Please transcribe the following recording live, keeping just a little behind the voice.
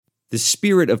The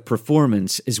spirit of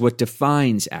performance is what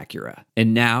defines Acura.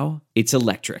 And now, it's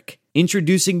electric.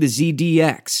 Introducing the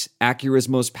ZDX, Acura's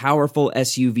most powerful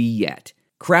SUV yet.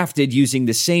 Crafted using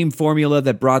the same formula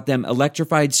that brought them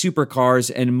electrified supercars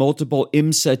and multiple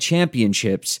IMSA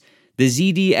championships, the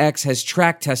ZDX has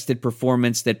track-tested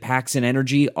performance that packs an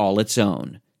energy all its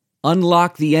own.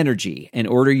 Unlock the energy and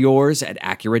order yours at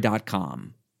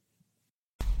Acura.com.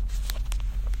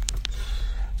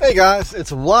 Hey guys,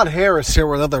 it's Vlad Harris here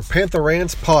with another Panther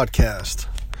Rants podcast.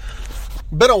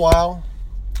 Been a while.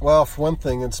 Well, for one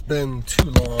thing, it's been too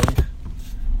long.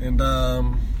 And,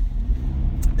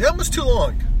 almost too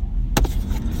long.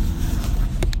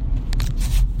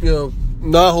 You know,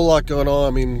 not a whole lot going on.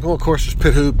 I mean, well, of course, there's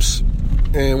Pitt hoops,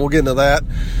 and we'll get into that.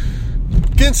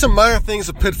 Getting some minor things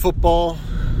of Pitt football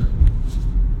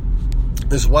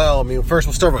as well. I mean, first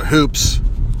we'll start with hoops.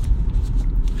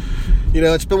 You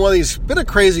know, it's been a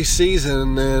crazy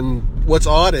season, and what's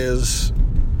odd is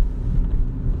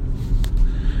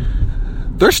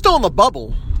they're still in the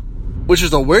bubble, which is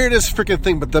the weirdest freaking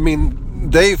thing. But I mean,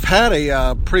 they've had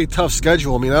a pretty tough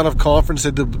schedule. I mean, out of conference,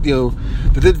 they did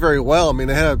very well. I mean,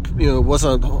 they had it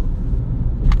wasn't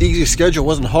an easy schedule, it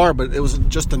wasn't hard, but it was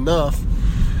just enough.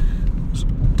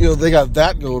 You know, they got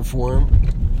that going for them,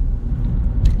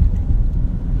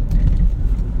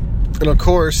 and of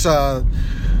course.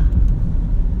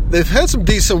 They've had some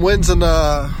decent wins in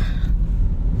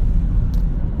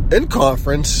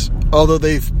conference, although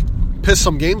they've pissed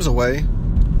some games away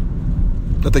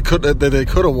that they could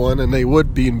have won, and they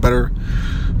would be in better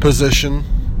position.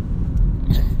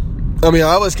 I mean,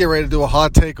 I was getting ready to do a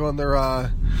hot take on their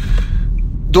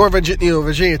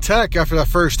Virginia Tech after that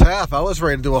first half. I was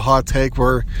ready to do a hot take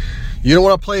where you don't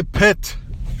want to play Pitt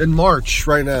in March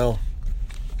right now,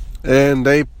 and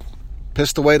they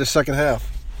pissed away the second half.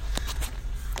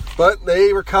 But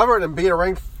they recovered and beat a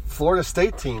ranked Florida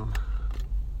State team.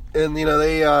 And, you know,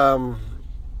 they... and,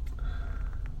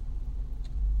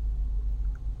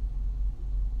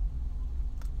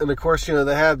 of course, you know,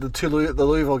 they had the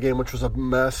Louisville game, which was a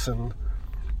mess. And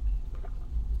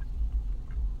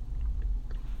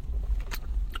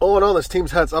all in all, this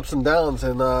team's had ups and downs.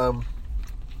 And,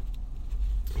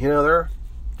 you know, they're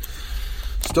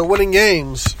still winning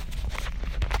games.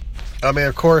 I mean,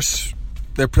 of course...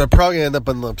 They're probably going to end up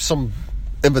in some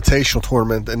invitational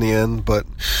tournament in the end, but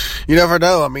you never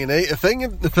know. I mean, if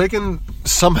they can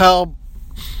somehow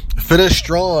finish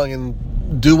strong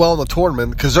and do well in the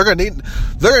tournament, because they're going to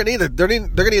need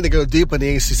to go deep in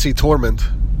the ACC tournament.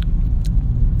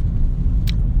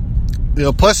 You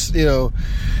know, plus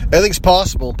anything's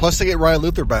possible. Plus they get Ryan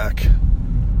Luther back,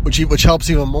 which helps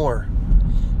even more,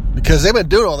 because they've been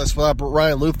doing all this without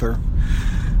Ryan Luther.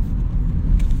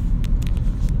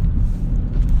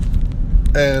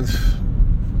 And,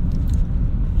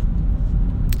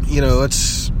 you know,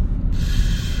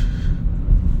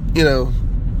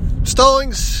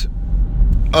 Stallings,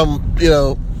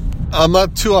 I'm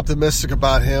not too optimistic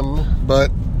about him, but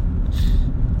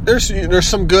there's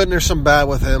some good and there's some bad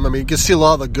with him. I mean, you can see a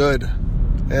lot of the good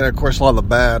and, of course, a lot of the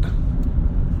bad.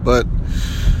 But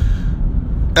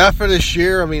after this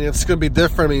year, I mean, it's going to be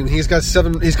different. I mean, he's got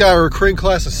a recruiting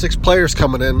class of 6 players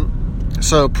coming in.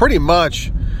 So pretty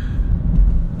much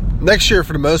next year,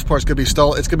 for the most part, it's going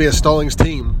to be a Stallings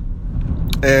team.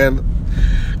 And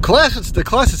the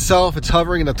class itself, it's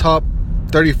hovering in the top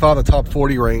 35 to top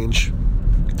 40 range,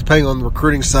 depending on the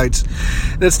recruiting sites.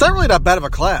 And it's not really that bad of a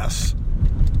class.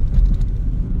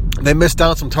 They missed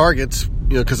out some targets,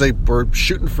 you know, because they were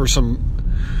shooting for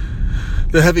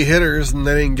the heavy hitters, and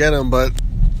they didn't get them. But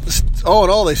all in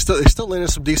all, they still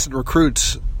landed some decent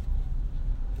recruits.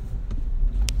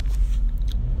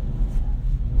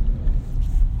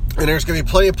 And there's going to be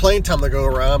plenty of playing time to go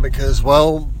around because,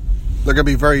 well, they're going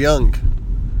to be very young.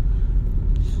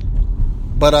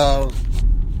 But,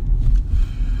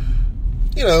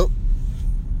 you know,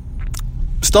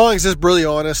 Stallings is really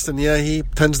honest, and yeah, he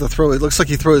tends to it looks like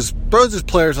he throws his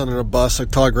players under the bus like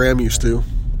Todd Graham used to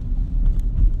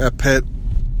at Pitt.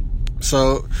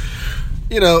 So,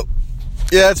 you know,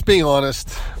 yeah, it's being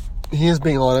honest. He is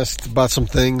being honest about some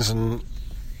things, and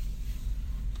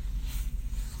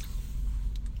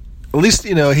at least,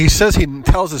 you know, he says he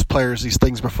tells his players these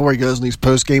things before he goes in these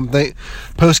post-game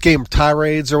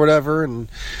tirades or whatever. And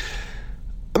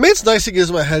I mean, it's nice he gives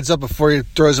him a heads up before he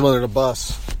throws him under the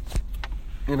bus.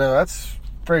 You know, that's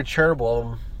very charitable of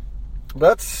him.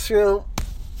 That's, you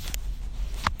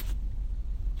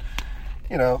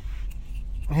know,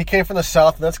 he came from the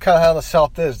South, and that's kind of how the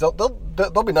South is.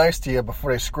 They'll be nice to you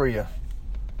before they screw you.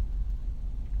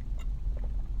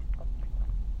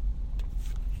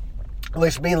 At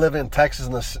least me living in Texas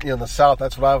in the South,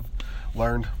 that's what I've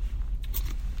learned.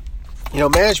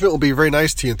 management will be very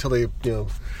nice to you until they,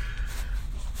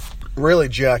 really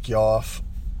jack you off.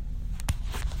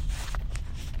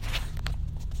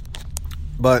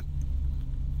 But,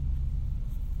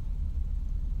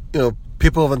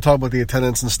 people have been talking about the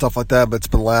attendance and stuff like that, but it's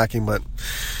been lacking. But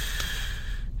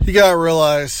you gotta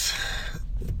realize,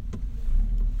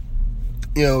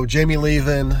 Jamie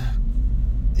leaving,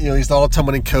 he's the all-time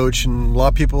winning coach, and a lot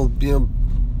of people,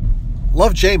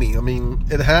 love Jamie. I mean,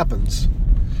 it happens.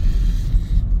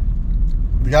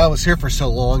 The guy was here for so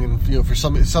long, and for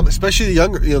some, especially the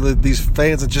younger, these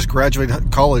fans that just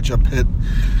graduated college at Pitt,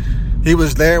 he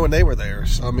was there when they were there.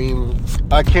 So I mean,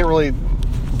 I can't really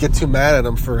get too mad at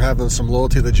him for having some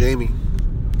loyalty to Jamie.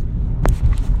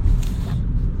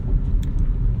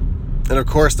 And of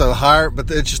course, the hire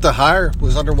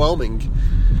was underwhelming,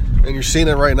 and you're seeing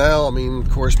it right now. I mean,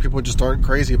 of course, people just aren't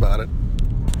crazy about it.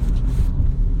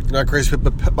 Not crazy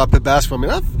about Pitt basketball.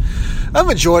 I mean, I've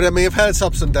enjoyed it. I mean, I've had its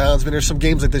ups and downs. I mean, there's some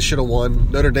games like they should have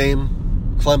won. Notre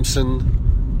Dame,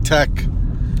 Clemson, Tech.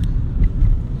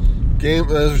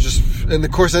 Those were just, and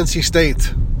of course, NC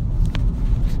State.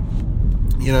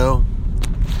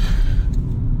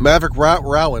 Maverick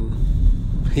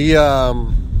Rowan. He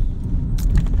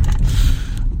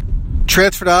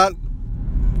transferred out,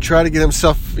 tried to get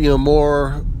himself,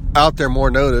 more out there, more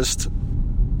noticed.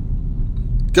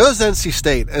 Goes to NC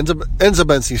State, ends up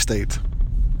NC State.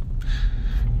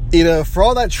 For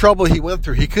all that trouble he went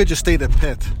through, he could just stayed at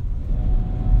Pitt.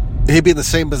 He'd be in the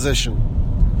same position.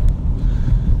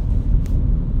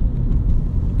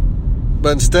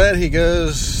 But instead, he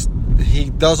does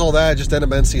all that, just end up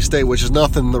NC State, which is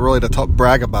nothing really to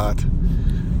brag about.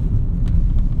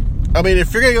 I mean,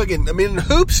 if you're gonna in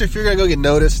hoops, if you're gonna go get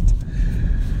noticed,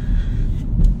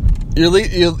 you're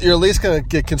at least going to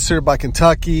get considered by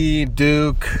Kentucky,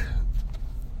 Duke,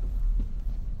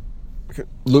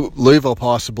 Louisville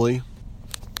possibly.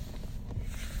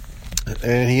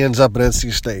 And he ends up at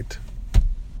NC State.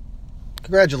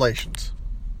 Congratulations.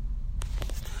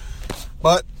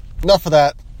 But enough of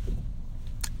that.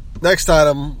 Next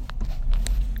item.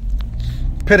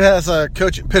 Pitt has a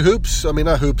coach.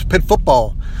 Pitt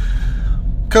football.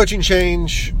 Coaching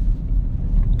change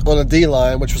on the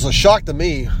D-line, which was a shock to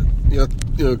me.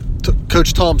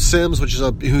 Coach Tom Sims,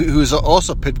 who's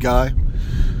also a Pitt guy,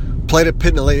 played at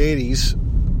Pitt in the late '80s.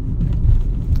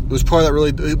 Was part of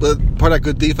that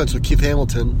good defense with Keith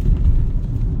Hamilton.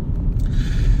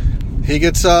 He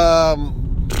gets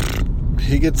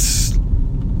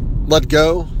let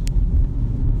go,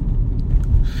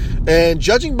 and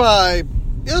judging by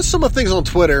some of the things on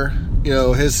Twitter,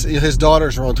 his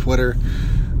daughters are on Twitter.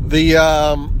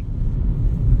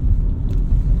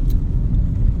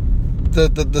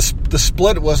 The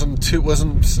split wasn't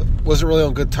really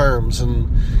on good terms, and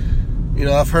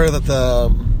I've heard that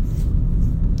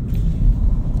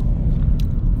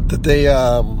they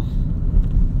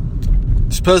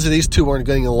supposedly these two weren't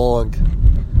getting along,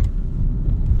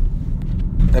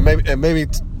 and maybe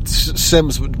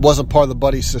Sims wasn't part of the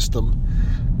buddy system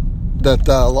that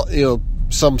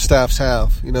some staffs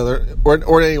have.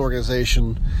 Or any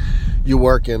organization you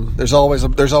work in, there's always a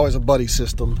buddy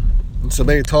system. And so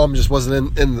maybe Tom just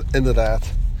wasn't into that.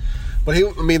 But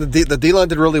the D-line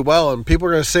did really well, and people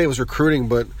are going to say it was recruiting,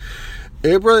 but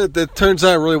it turns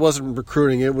out it really wasn't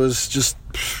recruiting. It was just,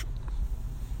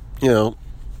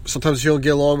 sometimes you don't get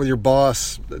along with your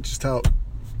boss. That's just how,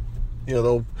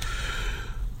 they'll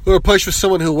replace you with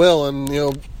someone who will, and,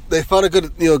 they found a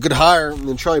good hire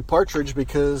in Charlie Partridge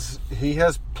because he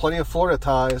has plenty of Florida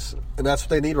ties, and that's what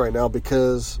they need right now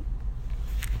because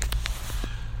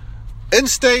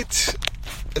in-state,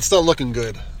 it's not looking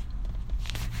good.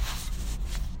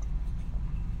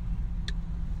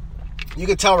 You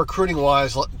can tell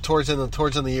recruiting-wise, towards the end of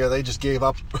the year, they just gave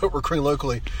up recruiting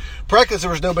locally. Probably because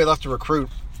there was nobody left to recruit.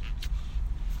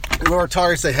 And whatever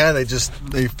targets they had,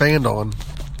 they fanned on.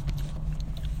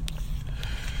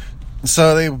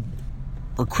 So they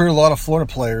recruit a lot of Florida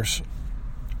players.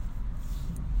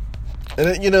 And,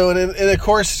 and of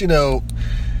course, an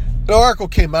article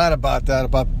came out about that,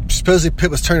 about supposedly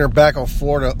Pitt was turning her back on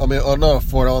Florida. I mean, not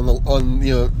Florida, on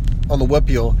the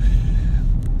Whippeal.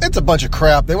 It's a bunch of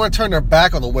crap. They want to turn their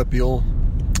back on the Whippeal.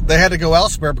 They had to go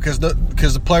elsewhere because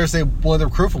the players they wanted to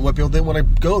recruit from Whippeal didn't want to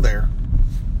go there.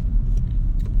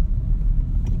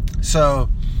 So,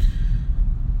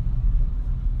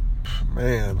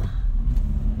 man,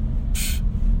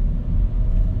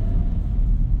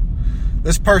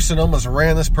 this person almost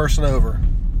ran this person over.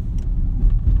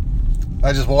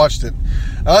 I just watched it.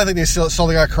 I don't think they saw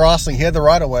the guy crossing. He had the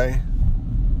right of way.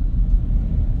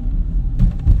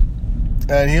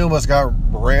 And he almost got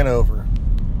ran over.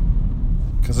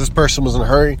 because this person was in a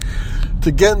hurry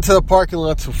to get into the parking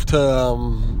lot to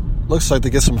looks like to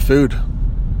get some food.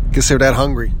 Guess they were that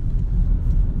hungry.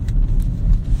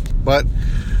 But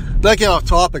not getting off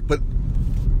topic, but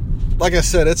like I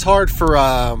said, it's hard for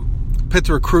Pitt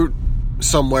to recruit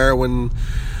somewhere when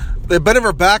they've bent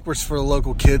over backwards for the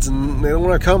local kids and they don't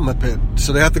want to come to Pitt,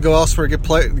 so they have to go elsewhere to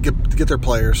get their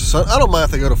players. So I don't mind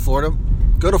if they go to Florida.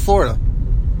 Go to Florida.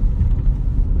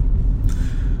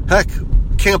 Heck,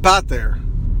 camp out there.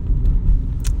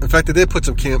 In fact, they did put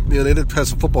some they did have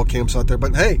some football camps out there.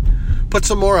 But hey, put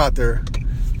some more out there.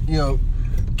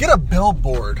 Get a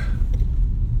billboard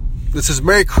that says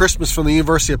 "Merry Christmas" from the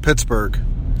University of Pittsburgh,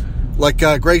 like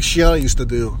Greg Schiano used to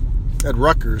do at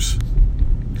Rutgers.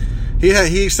 He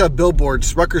used to have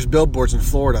billboards, Rutgers billboards in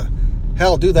Florida.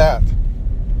 Hell, do that.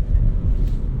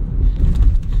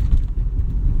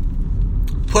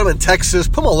 Put them in Texas.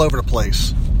 Put them all over the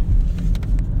place.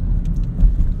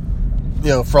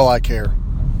 For all I care.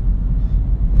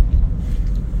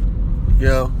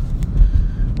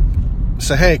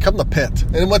 Say, hey, come to Pitt.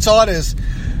 And what's odd is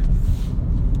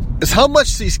how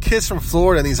much these kids from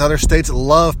Florida and these other states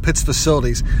love Pitt's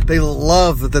facilities. They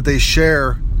love that they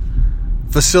share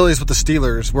facilities with the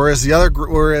Steelers, whereas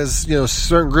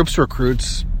certain groups of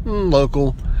recruits,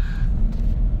 local,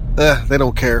 they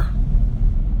don't care.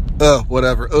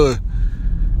 Whatever.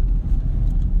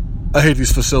 I hate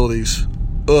these facilities.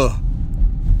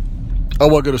 I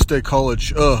want to go to state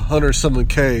college.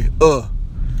 $107K.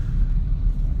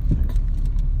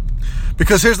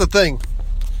 Because here's the thing.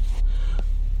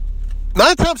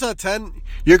 9 times out of 10,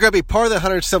 you're going to be part of the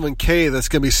 $107K that's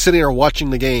going to be sitting there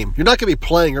watching the game. You're not going to be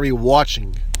playing, you're going to be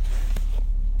watching.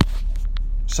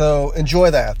 So enjoy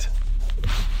that.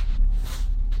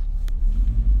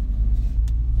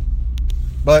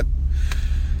 But,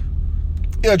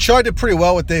 Char did pretty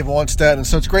well with Dave Wannstedt, and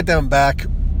so it's great to have him back.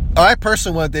 I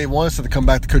personally wanted Dave Wannstedt to come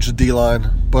back to coach the D-line,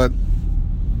 but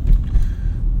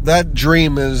that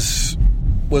dream was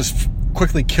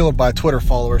quickly killed by Twitter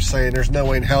followers saying there's no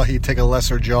way in hell he'd take a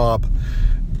lesser job,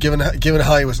 given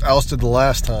how he was ousted the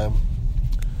last time.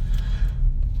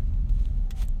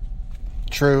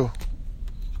 True.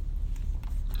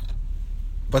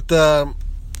 But now,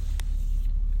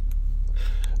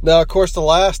 of course, the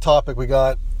last topic we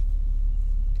got,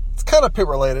 it's kind of Pitt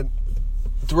related.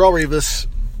 Darrelle Revis,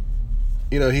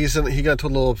 he got into a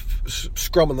little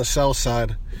scrum on the south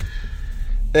side.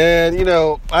 And,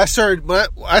 I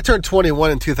turned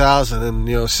 21 in 2000,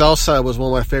 and, Southside was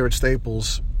one of my favorite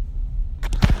staples.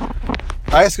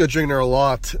 I used to go drink there a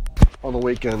lot on the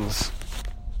weekends.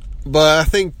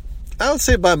 But I would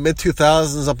say by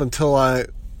mid-2000s up until I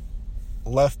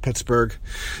left Pittsburgh.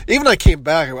 Even when I came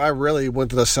back, I really went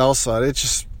to the Southside.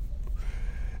 It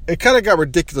kind of got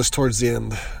ridiculous towards the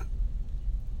end.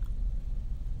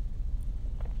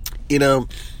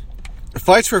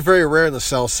 Fights were very rare in the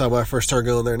South Side when I first started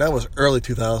going there, and that was early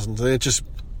 2000s, and it just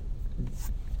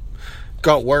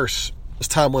got worse as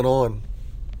time went on.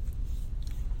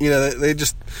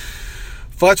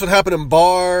 Fights would happen in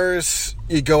bars.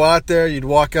 You'd go out there, you'd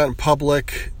walk out in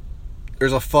public,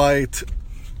 there's a fight,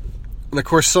 and of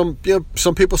course some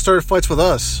people started fights with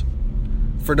us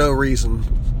for no reason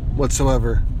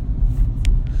whatsoever.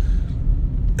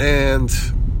 And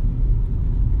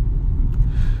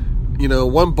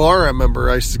one bar I remember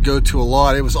I used to go to a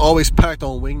lot, it was always packed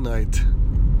on wing night.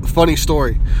 Funny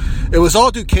story. It was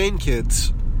all Duquesne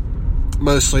kids,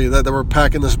 mostly, that were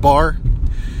packing this bar.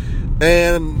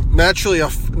 And naturally a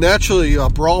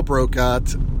brawl broke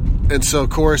out. And so, of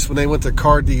course, when they went to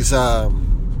card these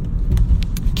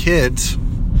kids,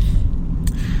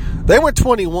 they were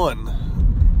 21.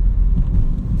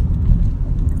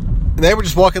 And they were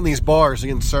just walking these bars and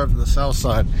getting served in the South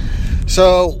Side.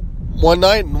 So one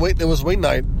night, it was wing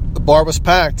night, the bar was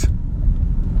packed,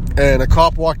 and a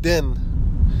cop walked in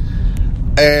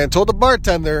and told the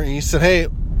bartender, and he said, hey,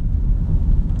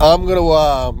 I'm going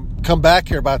to come back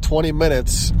here about 20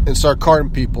 minutes and start carding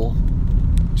people,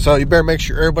 so you better make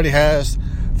sure everybody has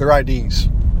their IDs.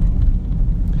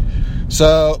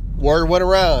 So word went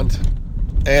around,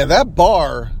 and that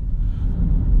bar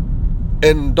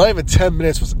in not even 10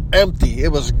 minutes was empty.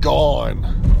 It was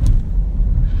gone.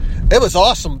 It was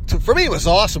awesome. For me, it was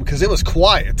awesome because it was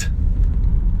quiet.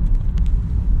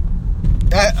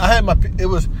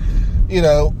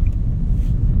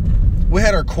 We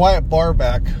had our quiet bar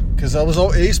back because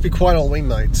it used to be quiet on wing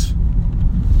nights.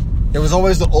 It was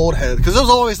always the old heads, because it was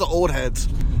always the old heads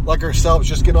like ourselves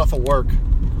just getting off of work.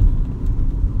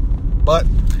 But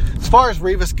as far as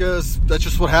Revis goes, that's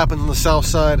just what happened on the South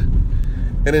Side.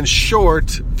 And in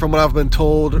short, from what I've been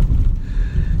told,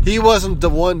 he wasn't the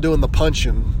one doing the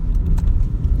punching.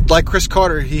 like Chris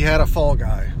Carter, he had a fall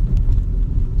guy.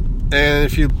 And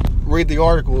if you read the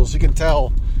articles, you can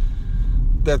tell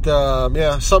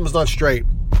that, something's not straight.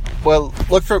 Well,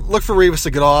 look for Revis to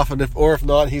get off, and if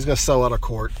not, he's going to sell out of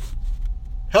court.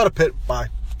 Hell to Pitt. Bye.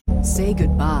 Say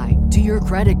goodbye to your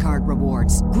credit card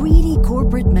rewards. Greedy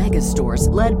corporate mega stores,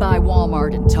 led by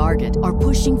Walmart and Target, are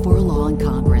pushing for a law in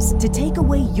Congress to take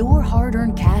away your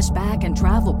hard-earned cash back and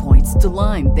travel points to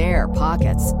line their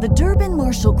pockets. The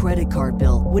Durbin-Marshall credit card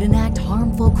bill would enact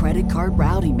harmful credit card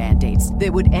routing mandates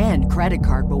that would end credit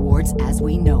card rewards as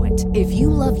we know it. If you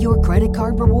love your credit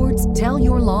card rewards, tell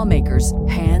your lawmakers,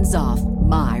 hands off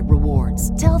my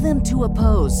rewards. Tell them to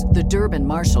oppose the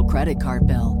Durbin-Marshall credit card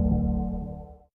bill.